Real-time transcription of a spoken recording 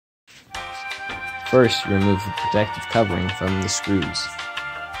First, you remove the protective covering from the screws.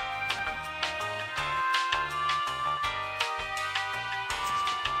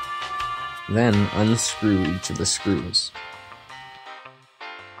 Then, unscrew each of the screws.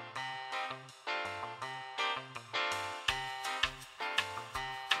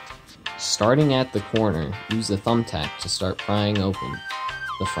 Starting at the corner, use a thumbtack to start prying open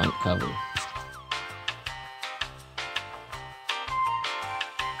the front cover.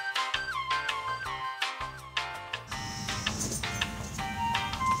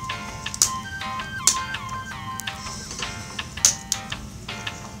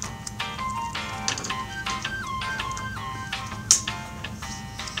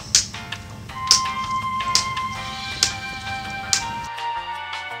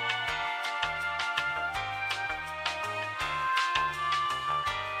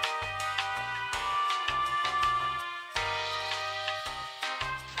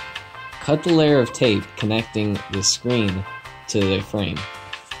 Cut the layer of tape connecting the screen to the frame.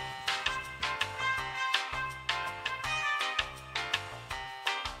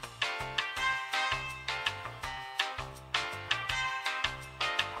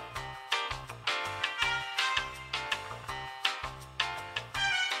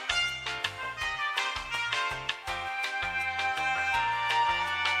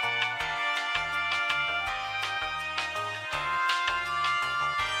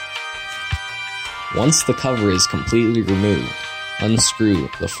 Once the cover is completely removed, unscrew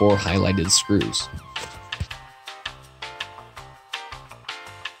the 4 highlighted screws.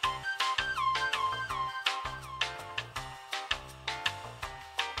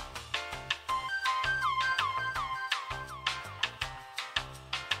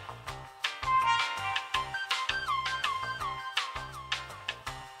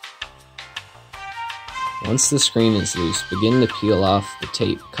 Once the screen is loose, begin to peel off the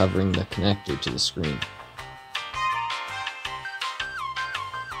tape covering the connector to the screen.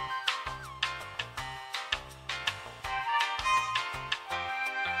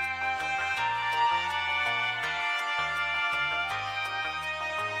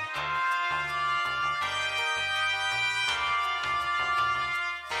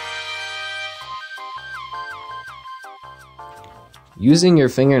 Using your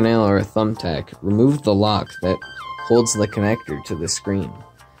fingernail or a thumbtack, remove the lock that holds the connector to the screen.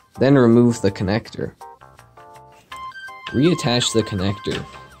 Then remove the connector. Reattach the connector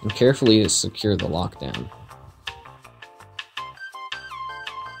and carefully secure the lock down.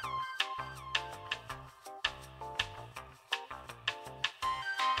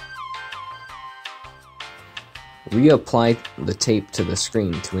 Reapply the tape to the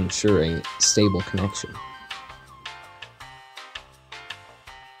screen to ensure a stable connection.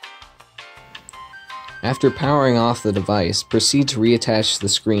 After powering off the device, proceed to reattach the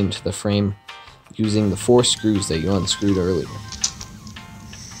screen to the frame using the 4 screws that you unscrewed earlier.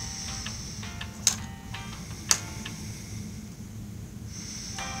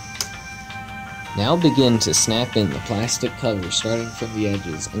 Now begin to snap in the plastic cover starting from the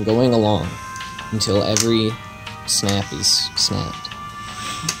edges and going along until every snap is snapped.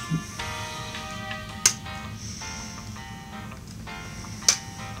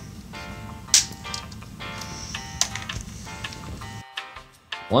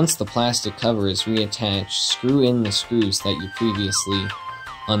 Once the plastic cover is reattached, screw in the screws that you previously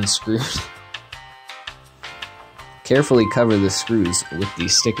unscrewed. Carefully cover the screws with the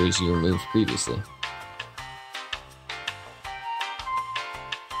stickers you removed previously.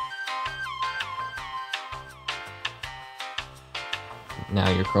 Now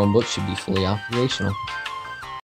your Chromebook should be fully operational.